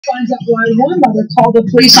finds out why one mother called the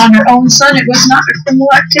police on her own son. It was not a criminal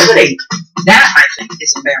activity. That, I think,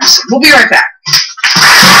 is embarrassing. We'll be right back.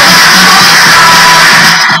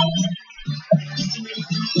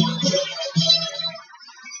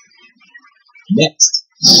 Next.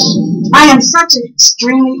 I am such an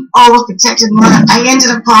extremely overprotective mother. I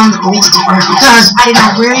ended up calling the police department because I didn't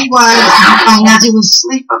know where he was. I found out he was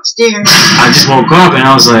asleep upstairs. I just woke up and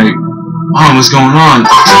I was like, Mom, what's going on?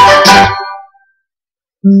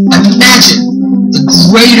 Imagine the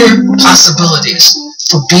greater possibilities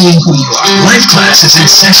for being who you are. Life class is in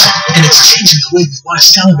session, and it's changing the way we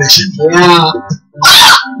watch television. Yeah.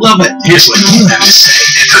 Love it. Here's what you have to say.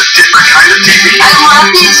 It's a different kind of TV. I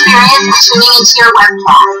love the experience of tuning into your web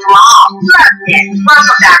class. Wow.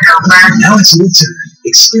 Welcome back, Oprah. Now it's your turn.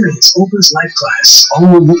 Experience Oprah's Life Class.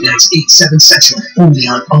 All weeknights 8, 7 Central, only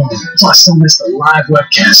on OWN. Plus, don't miss the live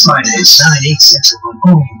webcast Fridays, 9, 8 Central on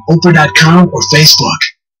OWN, Oprah.com or Facebook.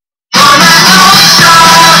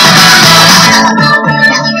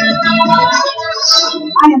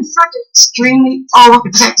 I am such an extremely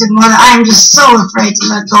overprotective mother. I am just so afraid to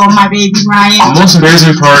let go of my baby Ryan. The most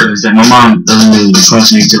embarrassing part is that my mom doesn't really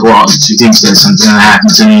trust me to go out. She thinks that something's gonna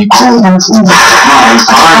happen to me.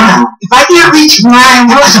 If I can't reach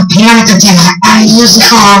Ryan, it's like a panic attack. I usually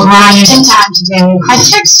call Ryan 10 times a day. I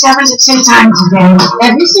text 7 to 10 times a day.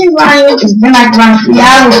 Have you seen Ryan? It's been like running 3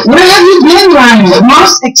 hours. Where have you been, Ryan? The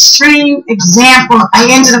most extreme example, I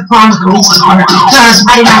ended up calling the police department because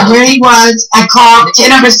I didn't know where he was. I called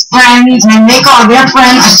 10 of his friends, and they called their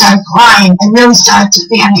friends. I started crying and really started to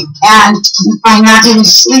panic. And find out he was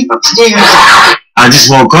asleep upstairs. I just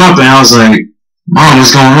woke up and I was like, Mom,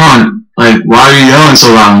 what's going on? Like, why are you yelling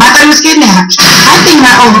so loud? I thought he was kidnapped. I think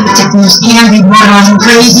my overprotectiveness can be brought on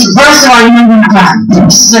crazy. First of all, you know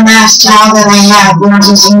this is the last child that I had. We're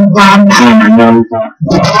just in the ground now.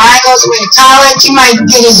 Ryan goes away to college. He might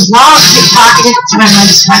get his wallet pickpocketed. Might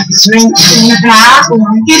like his ring in the hospital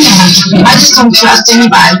and kidnapped. I just don't trust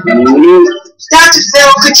anybody. Dr.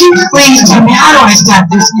 Phill, could you please tell me how do I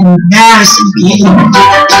stop this embarrassing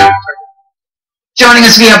behavior? Joining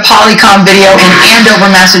us via Polycom video in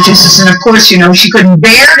Andover, Massachusetts, and of course, you know, she couldn't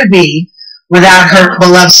bear to be without her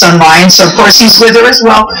beloved son Ryan, so of course he's with her as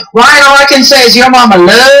well. Ryan, all I can say is your mama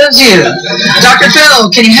loves you. Dr.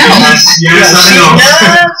 Phill, can you help us? Yes, I know. She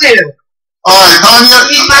loves you. All right, Tanya.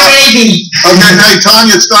 He's my baby. Okay, hey,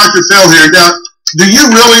 Tanya, it's Dr. Phill here. Now, do you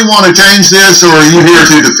really want to change this, or are you here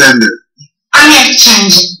to defend it? I'm here to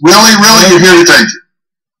change it. Really, you're here to change it?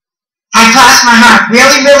 I crossed my heart.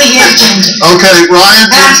 Really here to change it. Okay,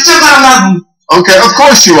 Ryan. And I'm still gonna love him. Okay, of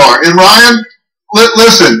course you are. And Ryan,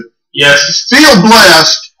 listen. Yes. Feel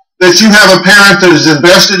blessed that you have a parent that is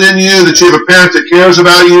invested in you, that you have a parent that cares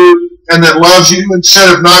about you, and that loves you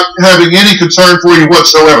instead of not having any concern for you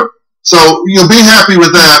whatsoever. So you'll be happy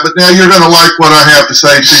with that, but now you're going to like what I have to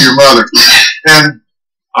say to your mother. And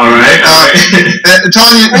all right.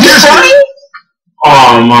 Tanya, here's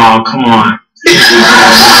oh, Mom, come on.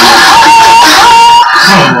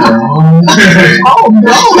 Oh,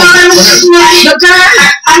 no.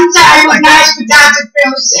 I'm sorry what nice what Dr.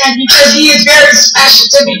 Phill said because he is very special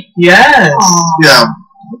to me. Yes. Yeah.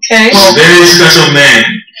 Okay. Well, very special man.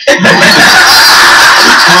 Okay,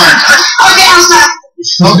 I'm sorry.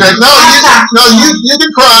 Okay, no, you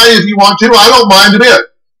can cry if you want to. I don't mind a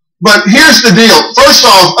bit. But here's the deal. First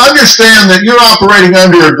off, understand that you're operating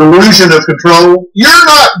under a delusion of control. You're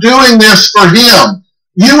not doing this for him.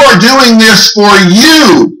 You are doing this for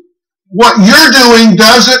you. What you're doing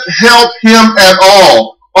doesn't help him at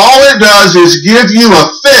all. All it does is give you a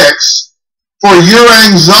fix for your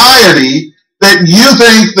anxiety that you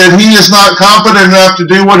think that he is not competent enough to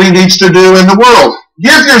do what he needs to do in the world.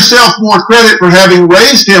 Give yourself more credit for having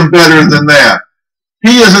raised him better than that.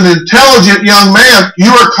 He is an intelligent young man. You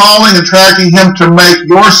are calling and tracking him to make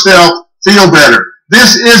yourself feel better.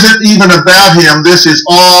 This isn't even about him. This is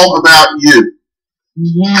all about you.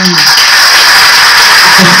 I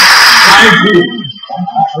agree.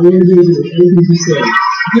 I really agree with everything you said.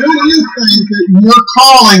 Do you think that your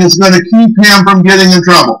calling is going to keep him from getting in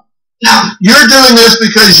trouble? No. You're doing this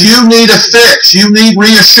because you need a fix. You need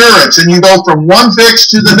reassurance, and you go from one fix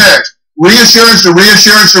to the next. Reassurance to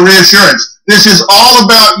reassurance to reassurance. This is all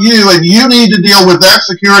about you, and you need to deal with that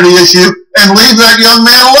security issue and leave that young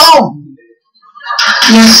man alone.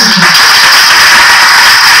 Yes.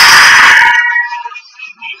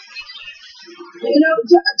 You know,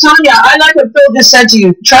 Tanya, I like what Phill just said to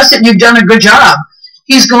you. Trust that you've done a good job.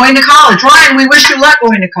 He's going to college. Ryan, we wish you luck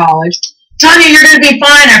going to college. Tanya, you're going to be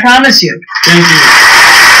fine, I promise you. Thank you.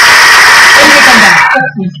 When you come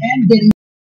back.